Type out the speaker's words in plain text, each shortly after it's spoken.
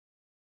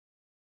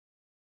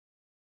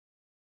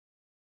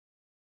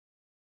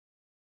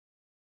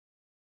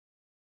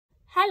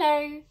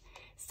Hello!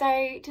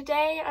 So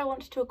today I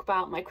want to talk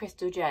about my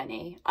crystal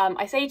journey.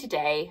 I say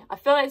today, I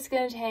feel like it's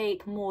going to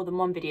take more than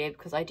one video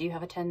because I do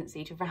have a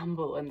tendency to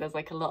ramble and there's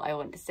like a lot I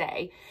want to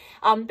say.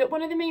 But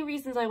one of the main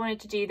reasons I wanted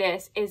to do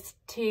this is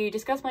to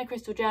discuss my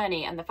crystal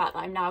journey and the fact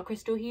that I'm now a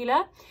crystal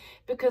healer,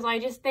 because I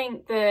just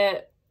think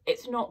that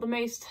it's not the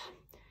most,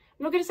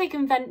 I'm not going to say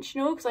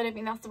conventional because I don't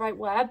think that's the right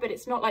word, but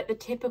it's not like the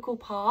typical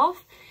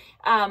path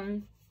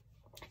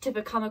to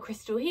become a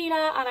crystal healer.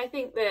 And I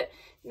think that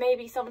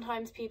maybe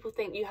sometimes people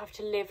think you have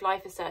to live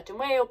life a certain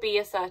way or be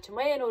a certain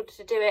way in order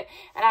to do it,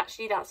 and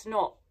actually that's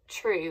not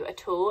true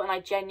at all. And I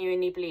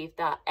genuinely believe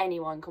that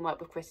anyone can work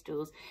with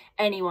crystals.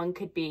 Anyone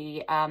could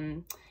be a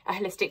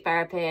holistic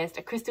therapist,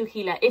 a crystal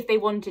healer if they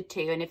wanted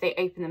to, and if they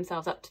open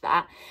themselves up to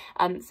that.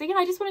 So yeah,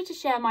 I just wanted to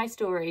share my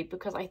story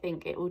because I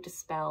think it will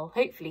dispel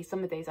hopefully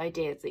some of those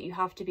ideas that you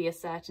have to be a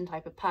certain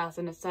type of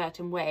person, a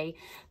certain way,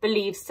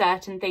 believe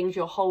certain things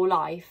your whole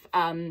life,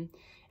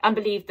 and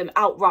believe them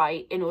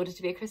outright in order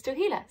to be a crystal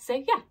healer. So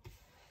yeah.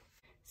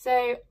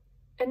 So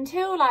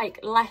until like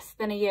less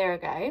than a year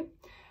ago,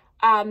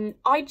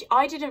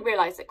 I didn't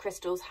realise that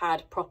crystals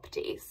had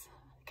properties,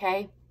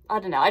 okay? I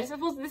don't know,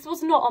 this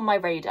was not on my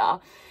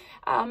radar.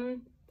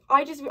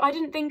 I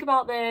didn't think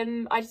about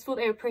them. I just thought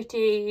they were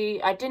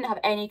pretty. I didn't have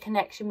any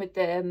connection with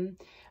them.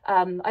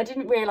 I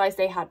didn't realise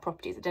they had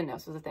properties. I didn't know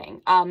this was a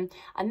thing. And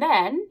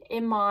then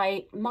in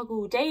my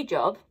muggle day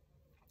job,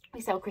 we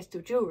sell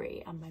crystal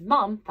jewellery, and my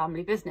mum,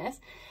 family business,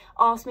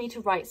 asked me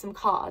to write some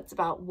cards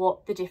about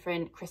what the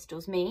different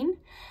crystals mean.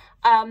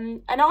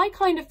 And I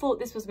kind of thought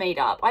this was made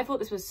up. I thought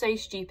this was so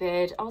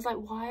stupid. I was like,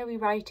 why are we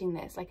writing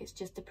this? Like, it's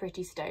just a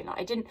pretty stone. Like,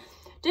 I didn't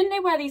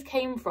know where these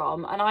came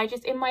from. And I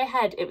just, in my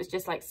head, it was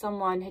just like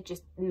someone had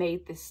just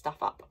made this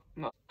stuff up.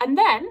 And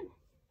then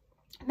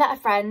met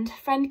a friend.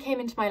 Friend came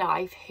into my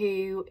life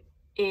who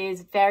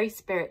is very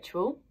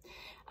spiritual,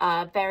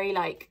 very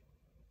like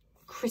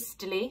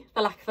crystally,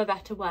 for lack of a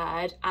better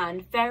word,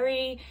 and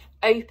very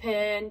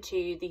open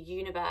to the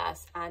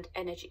universe and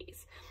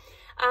energies.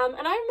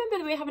 And I remember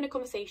that we were having a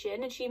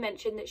conversation and she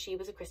mentioned that she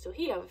was a crystal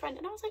healer with a friend,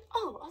 and I was like,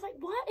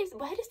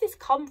 where does this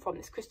come from,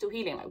 this crystal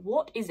healing? Like,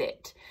 what is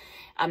it?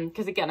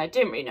 Because again, I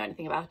didn't really know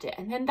anything about it.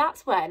 And then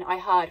that's when I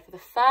heard for the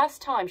first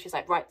time, she was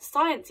like, right, the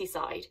sciencey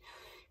side,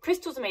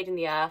 crystals are made in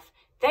the earth,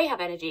 they have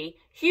energy,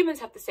 humans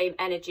have the same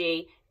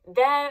energy,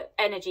 their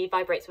energy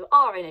vibrates with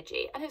our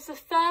energy. And it was the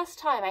first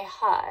time I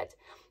heard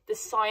the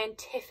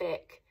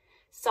scientific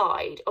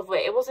side of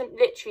it. It wasn't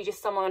literally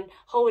just someone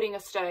holding a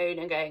stone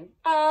and going,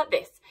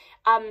 this.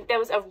 There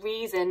was a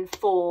reason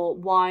for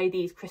why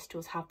these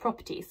crystals have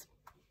properties.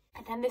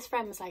 And then this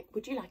friend was like,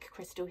 would you like a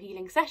crystal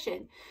healing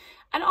session?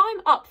 And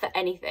I'm up for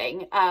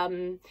anything.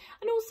 And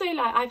also,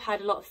 like, I've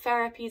had a lot of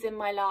therapies in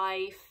my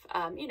life.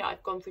 You know,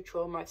 I've gone through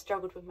trauma, I've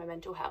struggled with my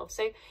mental health.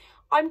 So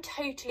I'm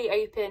totally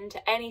open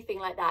to anything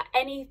like that,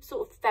 any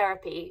sort of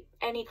therapy,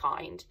 any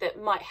kind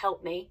that might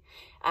help me.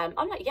 I'm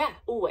like, yeah,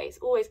 always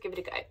give it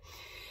a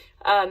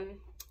go.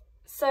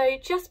 So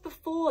just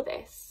before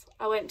this,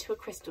 I went to a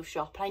crystal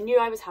shop. I knew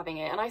I was having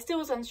it and I still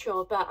was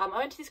unsure, but I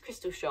went to this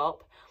crystal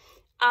shop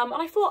and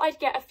I thought I'd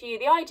get a few.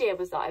 The idea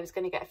was that I was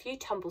going to get a few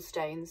tumble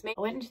stones. I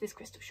went into this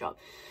crystal shop,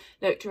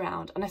 looked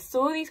around, and I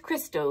saw these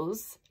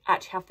crystals. I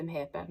actually have them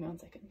here, bear with me 1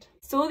 second.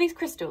 Saw these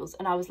crystals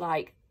and I was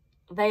like,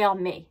 they are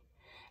me.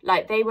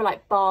 Like, they were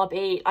like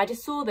Barbie. I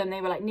just saw them,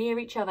 they were like near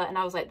each other, and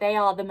I was like, they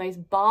are the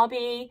most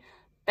Barbie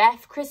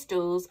Beth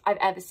crystals I've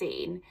ever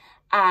seen.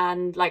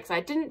 And like, so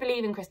I didn't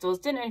believe in crystals,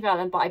 didn't know anything about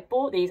them, but I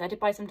bought these. I did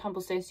buy some tumble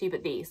stones too,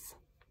 but these.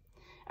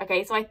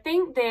 Okay, so I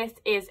think this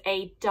is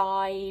a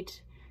dyed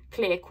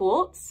clear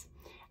quartz,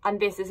 and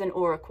this is an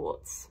aura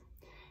quartz.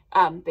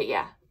 But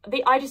yeah,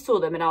 I just saw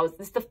them, and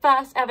this is the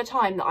first ever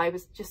time that I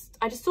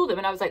just saw them,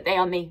 and I was like, they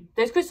are me.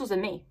 Those crystals are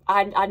me.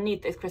 I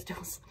need those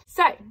crystals.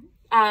 So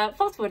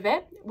fast forward a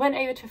bit, went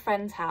over to a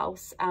friend's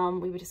house.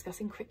 We were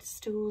discussing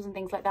crystals and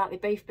things like that. They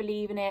both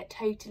believe in it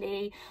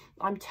totally.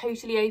 I'm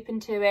totally open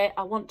to it.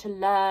 I want to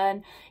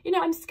learn. You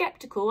know, I'm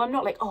skeptical. I'm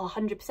not like, oh,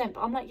 100%,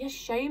 but I'm like, yeah,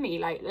 show me.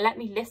 Like, let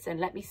me listen.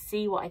 Let me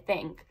see what I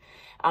think.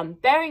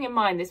 Bearing in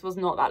mind, this was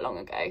not that long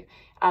ago.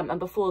 And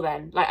before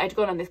then, like, I'd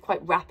gone on this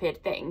quite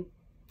rapid thing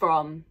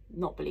from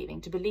not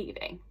believing to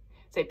believing.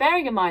 So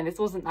bearing in mind, this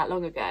wasn't that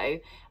long ago,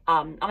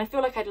 and I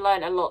feel like I'd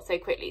learned a lot so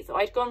quickly. So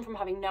I'd gone from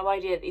having no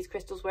idea that these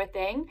crystals were a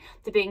thing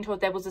to being told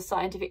there was a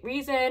scientific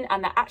reason,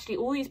 and that actually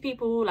all these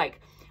people,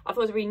 like, I thought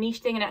it was a really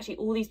niche thing, and actually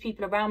all these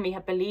people around me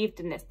had believed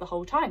in this the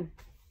whole time.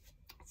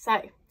 So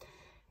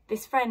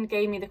this friend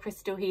gave me the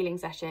crystal healing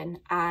session,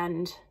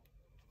 and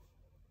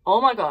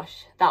oh my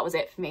gosh, that was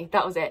it for me.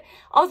 That was it.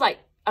 I was like,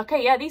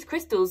 okay, yeah, these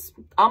crystals,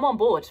 I'm on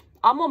board.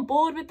 I'm on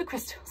board with the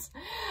crystals.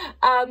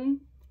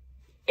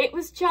 It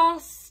was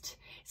just,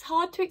 it's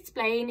hard to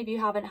explain if you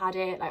haven't had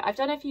it. Like, I've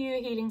done a few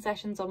healing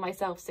sessions on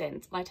myself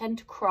since, and I tend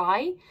to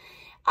cry.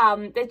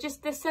 They're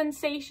just the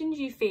sensations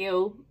you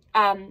feel.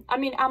 I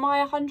mean, am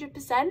I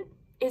 100%?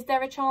 is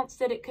there a chance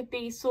that it could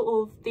be sort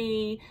of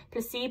the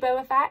placebo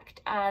effect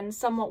and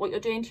somewhat what you're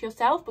doing to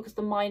yourself, because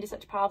the mind is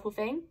such a powerful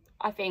thing?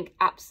 I think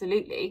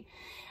absolutely.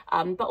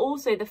 But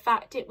also the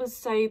fact it was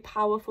so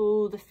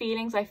powerful, the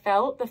feelings I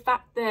felt, the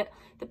fact that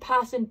the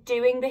person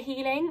doing the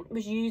healing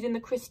was using the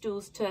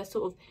crystals to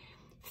sort of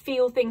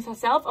feel things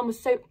herself and was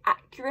so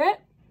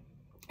accurate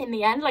in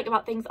the end, like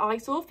about things I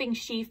saw, things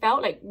she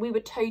felt, like we were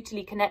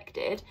totally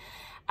connected.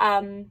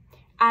 And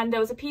there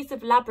was a piece of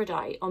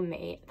labradorite on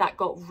me that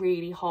got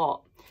really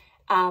hot.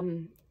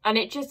 And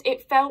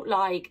it felt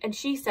like, and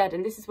she said,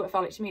 and this is what it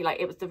felt like to me,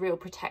 like it was the real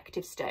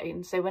protective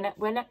stone. So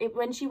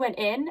when she went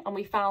in and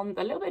we found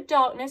a little bit of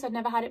darkness, I'd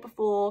never had it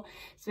before,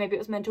 so maybe it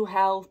was mental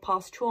health,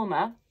 past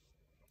trauma,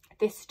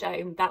 this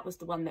stone, that was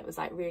the one that was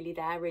like really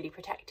there, really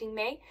protecting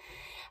me.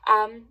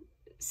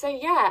 So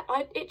yeah,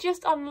 it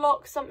just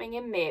unlocked something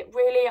in me. It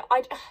really,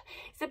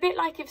 it's a bit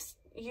like if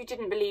you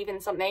didn't believe in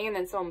something and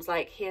then someone was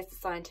like, here's the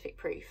scientific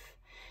proof.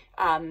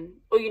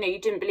 Or, you know, you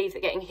didn't believe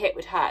that getting hit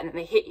would hurt and then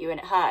they hit you and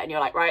it hurt and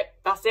you're like, right,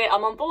 that's it,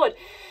 I'm on board.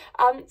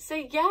 So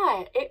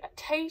yeah, it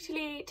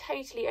totally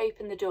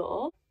opened the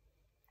door.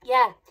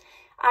 Yeah,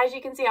 as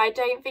you can see, I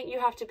don't think you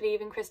have to believe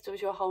in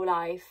crystals your whole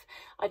life.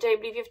 I don't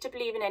believe you have to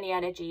believe in any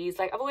energies.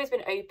 Like, I've always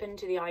been open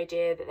to the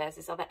idea that there's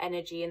this other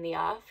energy in the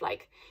earth,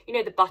 like, you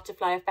know, the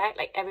butterfly effect,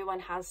 like everyone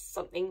has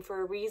something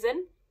for a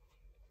reason.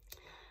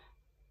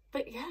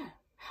 But yeah,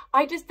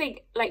 I just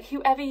think, like,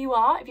 whoever you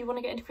are, if you want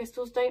to get into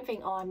crystals, don't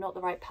think, oh, I'm not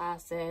the right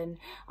person,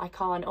 I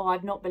can't, oh,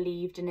 I've not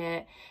believed in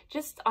it.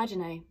 Just, I don't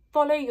know,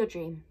 follow your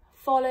dream.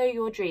 Follow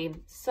your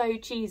dream. So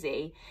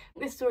cheesy.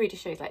 This story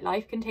just shows like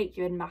life can take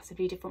you in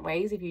massively different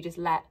ways if you just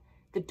let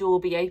the door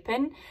be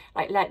open,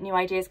 like let new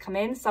ideas come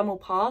in. Some will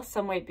pass,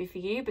 some won't be for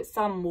you, but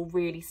some will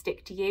really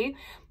stick to you.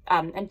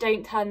 And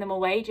don't turn them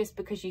away just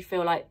because you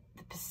feel like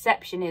the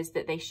perception is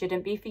that they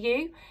shouldn't be for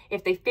you.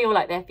 If they feel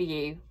like they're for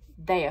you,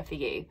 they are for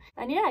you.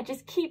 And yeah,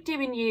 just keep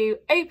doing you,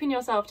 open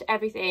yourself to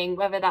everything,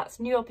 whether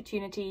that's new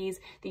opportunities,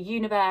 the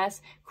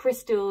universe,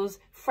 crystals,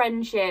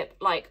 friendship,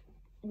 like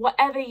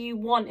whatever you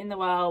want in the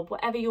world,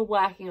 whatever you're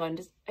working on,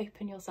 just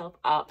open yourself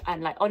up.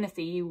 And like,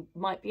 honestly, you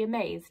might be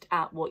amazed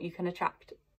at what you can attract.